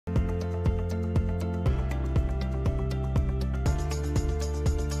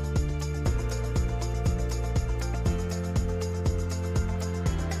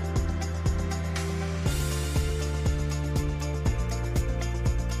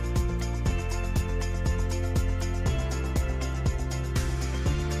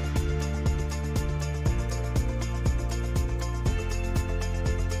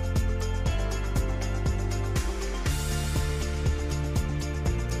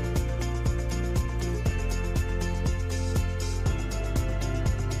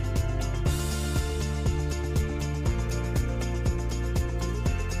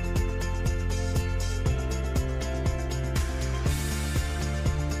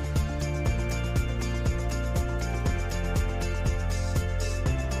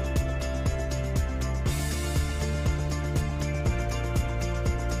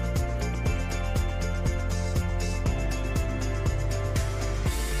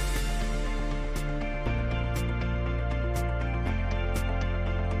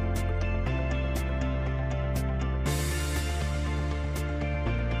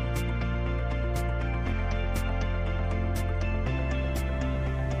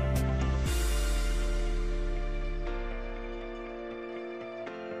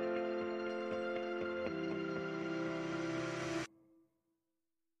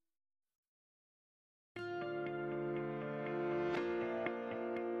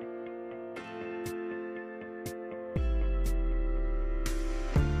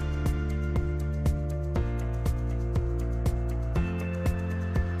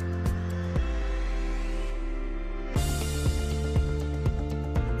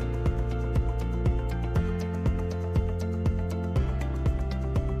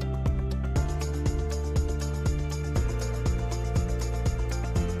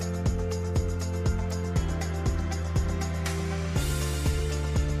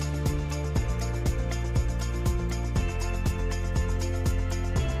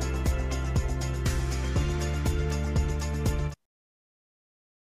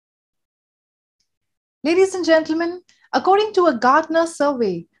Ladies and gentlemen, according to a Gartner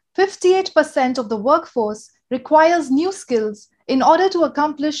survey, 58% of the workforce requires new skills in order to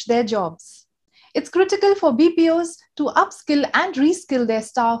accomplish their jobs. It's critical for BPOs to upskill and reskill their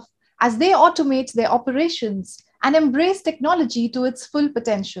staff as they automate their operations and embrace technology to its full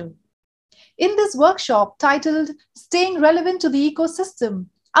potential. In this workshop titled Staying Relevant to the Ecosystem,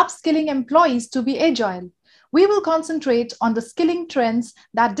 Upskilling Employees to be Agile, we will concentrate on the skilling trends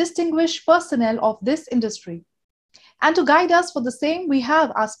that distinguish personnel of this industry. And to guide us for the same, we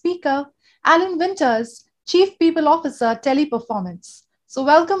have our speaker, Alan Winters, Chief People Officer, Teleperformance. So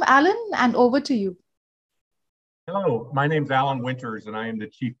welcome, Alan, and over to you. Hello, my name is Alan Winters, and I am the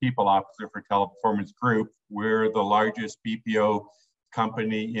Chief People Officer for Teleperformance Group. We're the largest BPO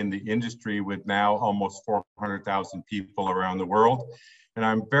company in the industry with now almost 400,000 people around the world. And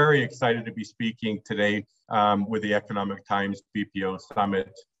I'm very excited to be speaking today with the Economic Times BPO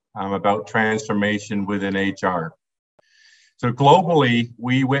Summit about transformation within HR. So globally,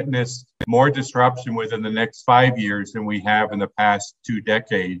 we witnessed more disruption within the next 5 years than we have in the past 2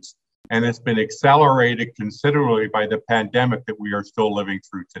 decades. And it's been accelerated considerably by the pandemic that we are still living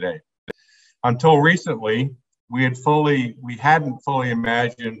through today. Until recently, we hadn't fully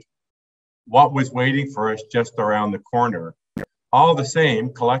imagined what was waiting for us just around the corner. All the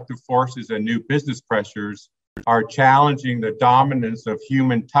same, collective forces and new business pressures are challenging the dominance of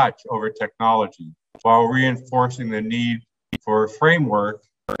human touch over technology, while reinforcing the need for a framework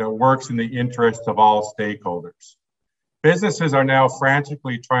that works in the interest of all stakeholders. Businesses are now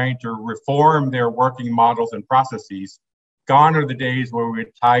frantically trying to reform their working models and processes. Gone are the days where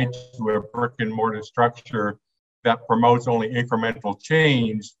we're tied to a brick and mortar structure that promotes only incremental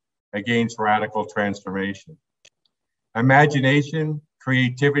change against radical transformation. Imagination,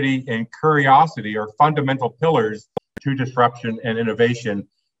 creativity, and curiosity are fundamental pillars to disruption and innovation,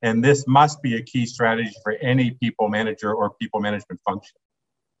 and this must be a key strategy for any people manager or people management function.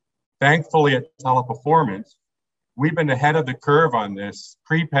 Thankfully, at Teleperformance, we've been ahead of the curve on this.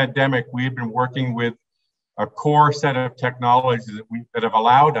 Pre-pandemic, we've been working with a core set of technologies that have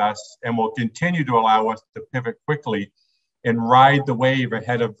allowed us and will continue to allow us to pivot quickly and ride the wave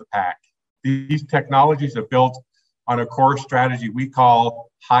ahead of the pack. These technologies are built on a core strategy we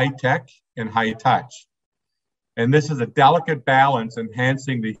call high tech and high touch. And this is a delicate balance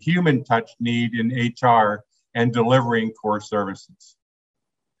enhancing the human touch need in HR and delivering core services.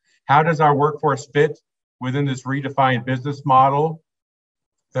 How does our workforce fit within this redefined business model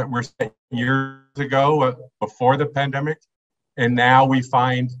that we're set years ago before the pandemic, and now we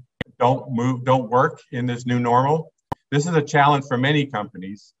find don't work in this new normal? This is a challenge for many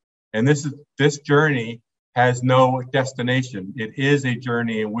companies, and this journey has no destination. It is a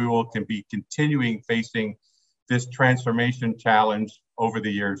journey, and we will be continuing facing this transformation challenge over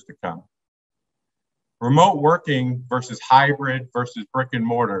the years to come. Remote working versus hybrid versus brick and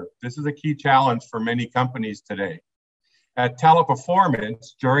mortar. This is a key challenge for many companies today. At Teleperformance,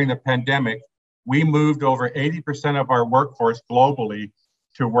 during the pandemic, we moved over 80% of our workforce globally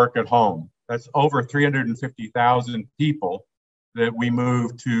to work at home. That's over 350,000 people that we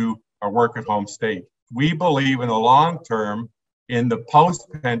moved to a work at home state. We believe in the long term, in the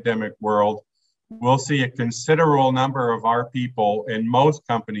post-pandemic world, we'll see a considerable number of our people in most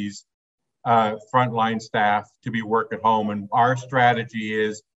companies, frontline staff, to be work at home. And our strategy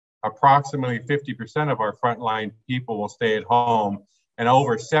is approximately 50% of our frontline people will stay at home, and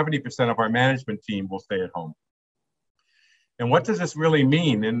over 70% of our management team will stay at home. And what does this really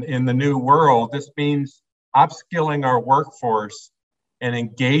mean in the new world? This means upskilling our workforce and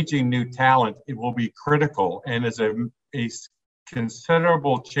engaging new talent. It will be critical and is a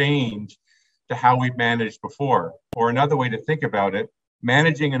considerable change to how we've managed before. Or another way to think about it,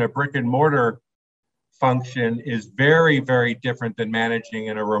 managing in a brick and mortar function is very, very different than managing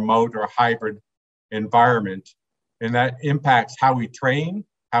in a remote or hybrid environment. And that impacts how we train,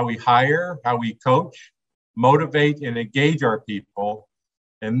 how we hire, how we coach, motivate, and engage our people.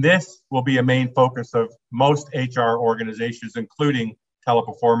 And this will be a main focus of most HR organizations, including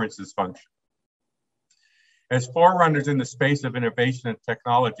Teleperformance's function. As forerunners in the space of innovation and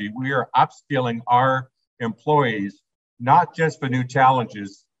technology, we are upskilling our employees, not just for new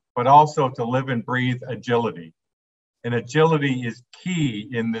challenges, but also to live and breathe agility. And agility is key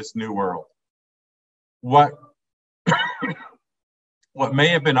in this new world. What may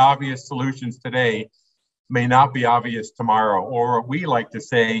have been obvious solutions today may not be obvious tomorrow, or what we like to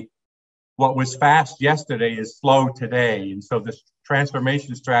say, what was fast yesterday is slow today. And so the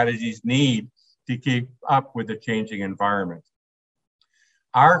transformation strategies need to keep up with the changing environment.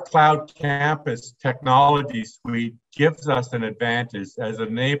 Our cloud campus technology suite gives us an advantage as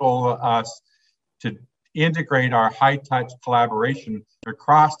enable us to integrate our high-touch collaboration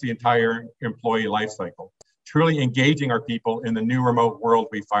across the entire employee lifecycle, truly engaging our people in the new remote world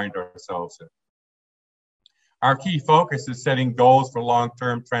we find ourselves in. Our key focus is setting goals for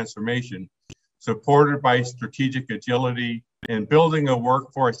long-term transformation, supported by strategic agility and building a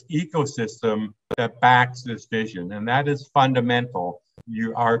workforce ecosystem that backs this vision. And that is fundamental.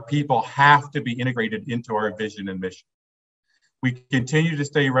 Our people have to be integrated into our vision and mission. We continue to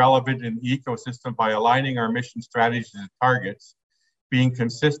stay relevant in the ecosystem by aligning our mission strategies and targets, being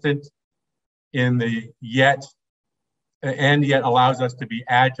consistent in the yet allows us to be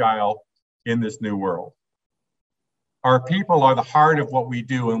agile in this new world. Our people are the heart of what we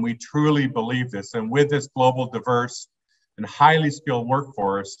do, and we truly believe this. And with this global, diverse, and highly skilled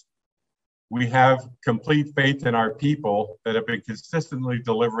workforce, we have complete faith in our people that have been consistently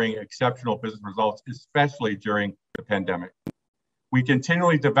delivering exceptional business results, especially during the pandemic. We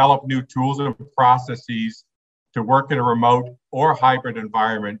continually develop new tools and processes to work in a remote or hybrid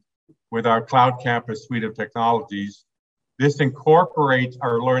environment with our Cloud Campus suite of technologies. This incorporates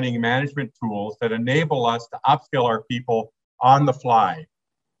our learning management tools that enable us to upskill our people on the fly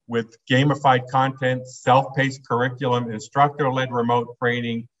with gamified content, self-paced curriculum, instructor-led remote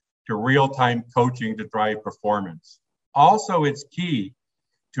training, to real-time coaching to drive performance. Also, it's key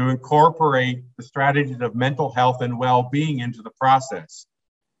to incorporate the strategies of mental health and well-being into the process.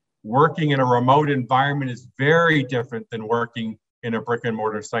 Working in a remote environment is very different than working in a brick and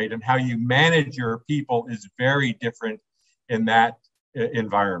mortar site, and how you manage your people is very different in that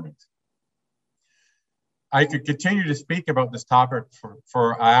environment. I could continue to speak about this topic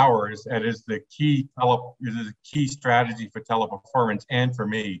for hours. It is the key strategy for Teleperformance and for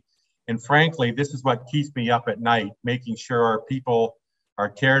me. And frankly, this is what keeps me up at night, making sure our people are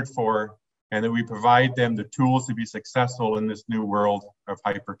cared for and that we provide them the tools to be successful in this new world of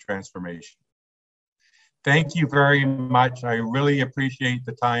hyper transformation. Thank you very much. I really appreciate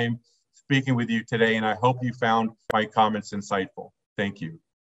the time speaking with you today, and I hope you found my comments insightful. Thank you.